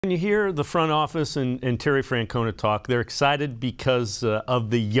When you hear the front office and Terry Francona talk, they're excited because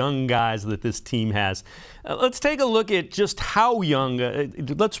of the young guys that this team has. Let's take a look at just how young.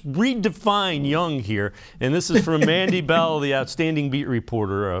 Let's redefine young here. And this is from Mandy Bell, the outstanding beat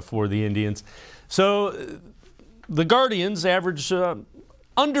reporter for the Indians. So the Guardians average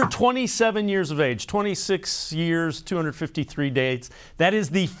under 27 years of age, 26 years, 253 days. That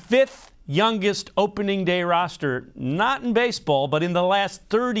is the fifth youngest opening day roster, not in baseball, but in the last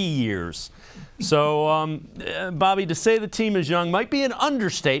 30 years. So, Bobby, to say the team is young might be an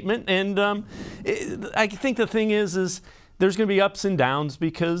understatement. And I think the thing is there's going to be ups and downs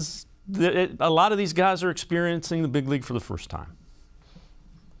because a lot of these guys are experiencing the big league for the first time.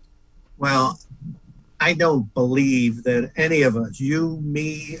 Well, I don't believe that any of us, you,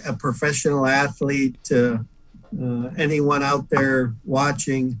 me, a professional athlete, anyone out there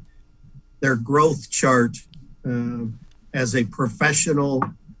watching, their growth chart as a professional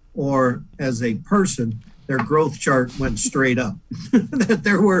or as a person, their growth chart went straight up. That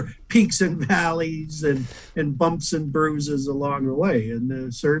there were peaks and valleys and bumps and bruises along the way.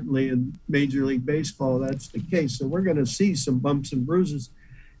 And certainly in Major League Baseball, that's the case. So we're going to see some bumps and bruises.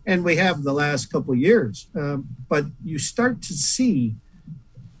 And we have the last couple of years. But you start to see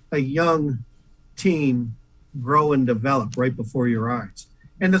a young team grow and develop right before your eyes.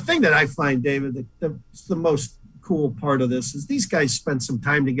 And the thing that I find, David, that's the most cool part of this is these guys spent some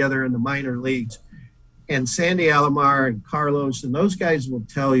time together in the minor leagues. And Sandy Alomar and Carlos and those guys will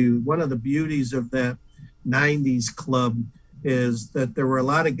tell you one of the beauties of that 90s club is that there were a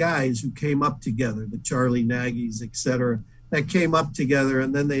lot of guys who came up together, the Charlie Nagy's, et cetera, that came up together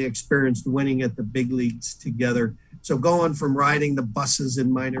and then they experienced winning at the big leagues together. So going from riding the buses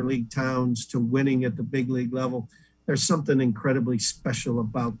in minor league towns to winning at the big league level, there's something incredibly special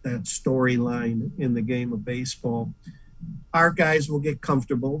about that storyline in the game of baseball. Our guys will get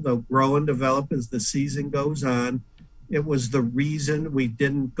comfortable. They'll grow and develop as the season goes on. It was the reason we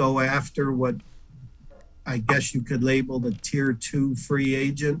didn't go after what I guess you could label the tier 2 free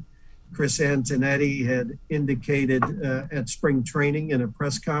agent. Chris Antonetti had indicated at spring training in a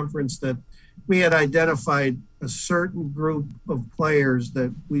press conference that we had identified a certain group of players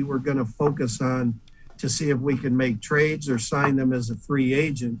that we were going to focus on to see if we can make trades or sign them as a free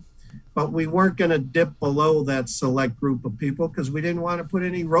agent. But we weren't going to dip below that select group of people because we didn't want to put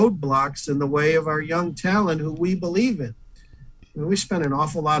any roadblocks in the way of our young talent who we believe in. And we spent an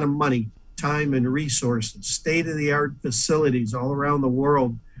awful lot of money, time, and resources, state-of-the-art facilities all around the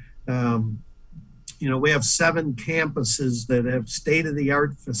world. We have 7 campuses that have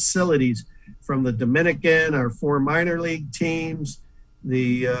state-of-the-art facilities from the Dominican, our 4 minor league teams,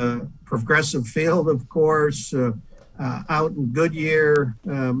 the Progressive Field, of course, out in Goodyear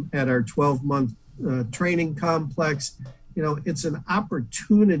at our 12-month training complex. It's an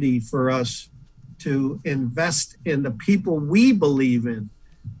opportunity for us to invest in the people we believe in.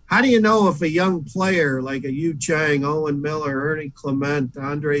 How do you know if a young player like a Yu Chang, Owen Miller, Ernie Clement,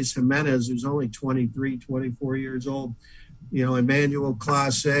 Andres Jimenez, who's only 23, 24 years old, Emmanuel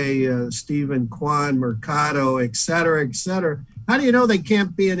Clase, Stephen Kwan, Mercado, et cetera, how do you know they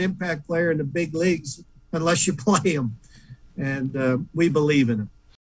can't be an impact player in the big leagues unless you play them? And we believe in them.